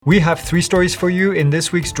We have 3 stories for you in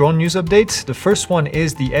this week's drone news update. The first one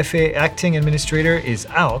is the FAA Acting Administrator is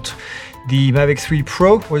out. The Mavic 3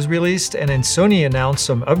 Pro was released, and then Sony announced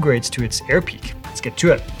some upgrades to its AirPeak. Let's get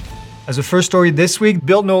to it. As a first story this week,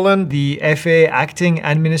 Bill Nolan, the FAA Acting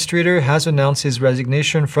Administrator, has announced his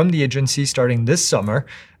resignation from the agency starting this summer.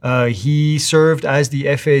 He served as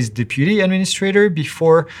the FAA's Deputy Administrator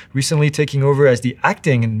before recently taking over as the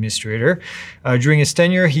Acting Administrator. During his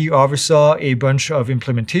tenure, he oversaw a bunch of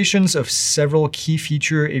implementations of several key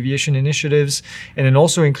feature aviation initiatives, and then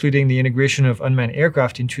also including the integration of unmanned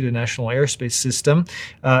aircraft into the National Airspace System,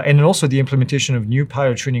 and then also the implementation of new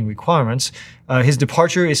pilot training requirements. His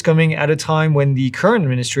departure is coming at a time when the current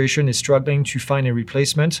administration is struggling to find a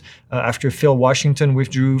replacement after Phil Washington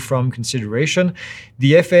withdrew from consideration.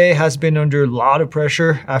 The FAA has been under a lot of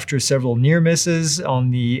pressure after several near misses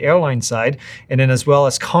on the airline side, and then as well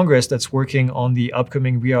as Congress that's working on the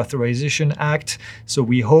upcoming Reauthorization Act. So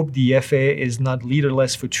we hope the FAA is not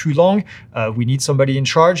leaderless for too long. We need somebody in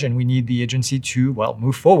charge, and we need the agency to, well,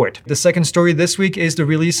 move forward. The second story this week is the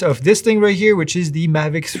release of this thing right here, which is the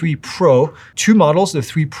Mavic 3 Pro. 2 models, the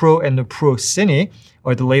 3 Pro and the Pro Cine,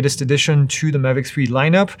 are the latest addition to the Mavic 3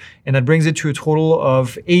 lineup, and that brings it to a total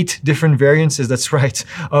of 8 different variances, that's right,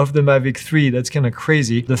 of the Mavic 3. That's kind of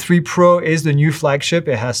crazy. The 3 Pro is the new flagship.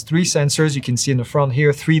 It has 3 sensors. You can see in the front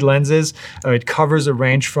here, 3 lenses. It covers a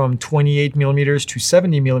range from 28mm to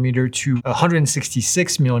 70mm to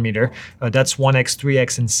 166mm. That's 1x,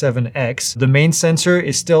 3x, and 7x. The main sensor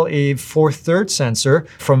is still a 4/3 sensor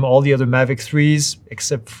from all the other Mavic 3s,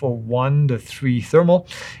 except for one, the 3 thermal.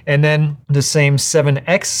 And then the same 7x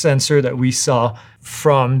sensor that we saw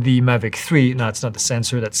from the Mavic 3. No, it's not the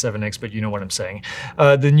sensor, that's 7x, but you know what I'm saying.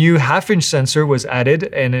 The new 1/2-inch sensor was added,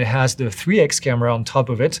 and it has the 3x camera on top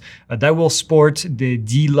of it. That will sport the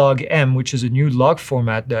D-Log-M, which is a new log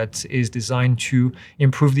format that is designed to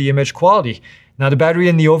improve the image quality. Now, the battery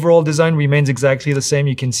and the overall design remains exactly the same.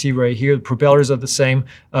 You can see right here, the propellers are the same.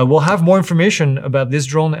 We'll have more information about this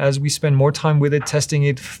drone as we spend more time with it, testing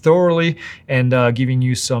it thoroughly, and giving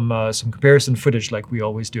you some comparison footage like we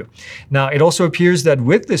always do. Now, it also appears that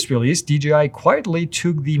with this release, DJI quietly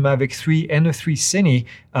took the Mavic 3 and the 3 Cine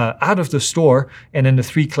out of the store, and then the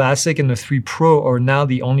 3 Classic and the 3 Pro are now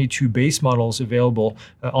the only 2 base models available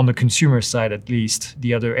on the consumer side, at least.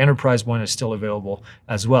 The other enterprise one is still available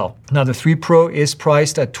as well. Now, the 3 Pro is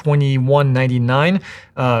priced at $2199.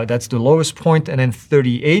 That's the lowest point, and then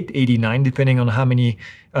 $3889, depending on how many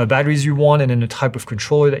batteries you want and then the type of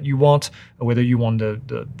controller that you want, whether you want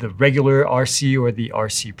the regular RC or the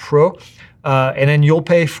RC Pro. And then you'll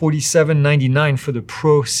pay $4799 for the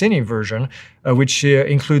Pro Cine version, which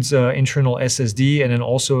includes internal SSD and then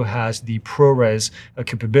also has the ProRes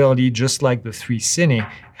capability, just like the 3 Cine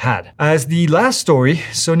had. As the last story,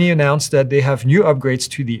 Sony announced that they have new upgrades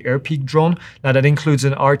to the AirPeak drone. Now, that includes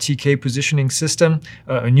an RTK positioning system,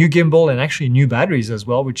 a new gimbal, and actually new batteries as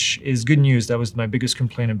well, which is good news. That was my biggest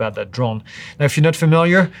complaint about that drone. Now, if you're not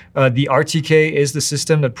familiar, the RTK is the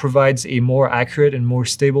system that provides a more accurate and more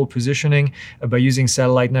stable positioning by using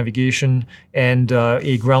satellite navigation and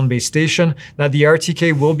a ground-based station. Now, the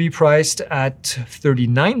RTK will be priced at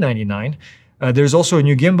 $3999. There's also a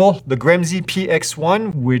new gimbal, the Gremsy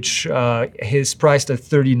PX1, which is priced at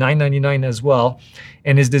 $3999 as well,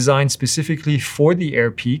 and is designed specifically for the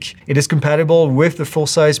AirPeak. It is compatible with the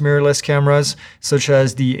full-size mirrorless cameras, such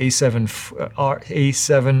as the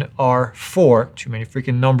A7R4, too many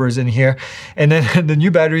freaking numbers in here. And then the new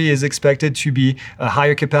battery is expected to be a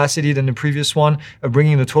higher capacity than the previous one,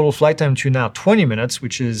 bringing the total flight time to now 20 minutes,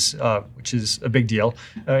 which is a big deal.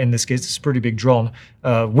 In this case, it's a pretty big drone,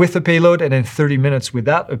 with a payload, and then 30 minutes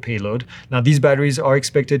without a payload. Now, these batteries are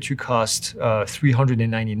expected to cost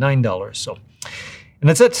 $399. And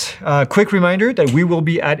that's it. Quick reminder that we will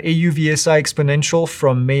be at AUVSI Exponential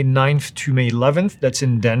from May 9th to May 11th. That's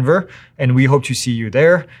in Denver, and we hope to see you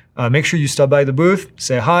there. Make sure you stop by the booth,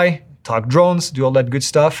 say hi, talk drones, do all that good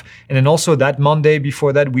stuff. And then also that Monday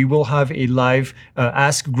before that, we will have a live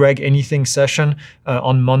Ask Greg Anything session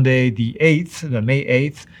on Monday the 8th, May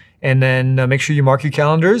 8th. And then make sure you mark your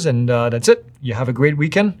calendars, and that's it. You have a great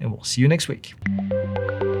weekend, and we'll see you next week.